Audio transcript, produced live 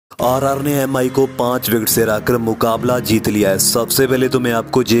RR ने MI को 5 wicket से हराकर मुकाबला जीत लिया है। सबसे पहले तो मैं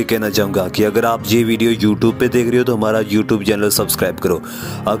आपको ये कहना चाहूँगा कि अगर आप ये वीडियो यूट्यूब पे देख रहे हो तो हमारा यूट्यूब चैनल सब्सक्राइब करो।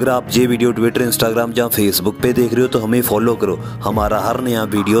 अगर आप ये वीडियो ट्विटर, इंस्टाग्राम या फेसबुक पे देख रहे हो तो हमें फॉलो करो हमारा हर नया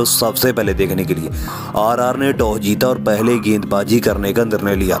वीडियो सबसे पहले देखने के लिए। आरआर ने टॉस जीता और पहले गेंदबाजी करने का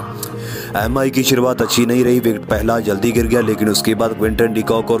निर्णय लिया। एमआई की शुरुआत अच्छी नहीं रही। विकेट पहला जल्दी गिर गया, लेकिन उसके बाद क्विंटन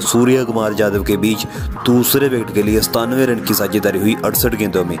डिकॉक और सूर्य कुमार यादव के बीच दूसरे विकेट के लिए 97 रन की साझेदारी हुई 68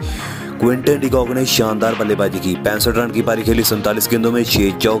 गेंदों में। क्विंटन डिकॉक ने शानदार बल्लेबाजी की, 65 रन की पारी खेली 47 गेंदों में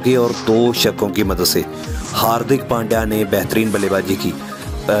 6 चौके और 2 छक्कों की मदद से। हार्दिक पांड्या ने बेहतरीन बल्लेबाजी की,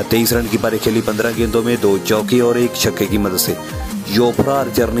 23 रन की पारी खेली 15 गेंदों में 2 चौके और 1 छक्के की मदद से। जोफ्रा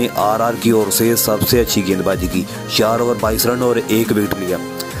आर्चर ने आरआर की ओर से सबसे अच्छी गेंदबाजी की, 4 ओवर 22 रन और 1 विकेट लिया।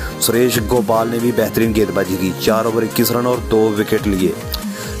 सुरेश गोपाल ने भी बेहतरीन गेंदबाजी की, 4 ओवर 21 रन और 2 विकेट लिए।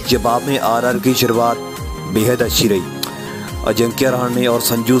 जवाब में आरआर की शुरुआत बेहद अच्छी रही। अजिंक्य रहाणे और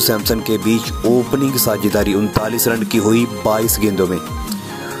संजू सैमसन के बीच ओपनिंग साझेदारी 39 रन की हुई 22 गेंदों में।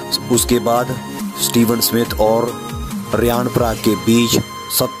 उसके बाद स्टीवन स्मिथ और रियान पराग के बीच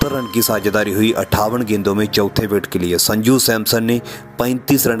 70 रन की साझेदारी हुई 58 गेंदों में चौथे विकेट के लिए। संजू सैमसन ने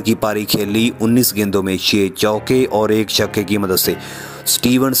 35 रन की पारी खेली 19 गेंदों में 6 चौके और 1 छक्के की मदद से।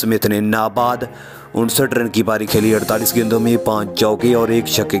 स्टीवन स्मिथ ने नाबाद 59 रन की पारी खेली 48 गेंदों में 5 चौके और 1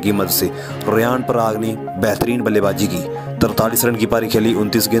 छक्के की मदद से। रियान पराग ने बेहतरीन बल्लेबाजी की, 43 रन की पारी खेली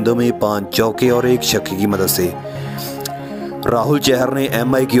 29 गेंदों में 5 चौके और 1 छक्के की मदद से। राहुल चहर ने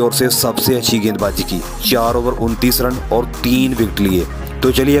एमआई की ओर से सबसे अच्छी गेंदबाजी की, 4 ओवर 29 रन और 3 विकेट लिए।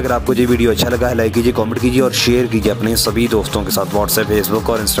 तो चलिए, अगर आपको ये वीडियो अच्छा लगा है लाइक कीजिए, कमेंट कीजिए और शेयर कीजिए अपने सभी दोस्तों के साथ व्हाट्सएप, फेसबुक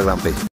और इंस्टाग्राम पे।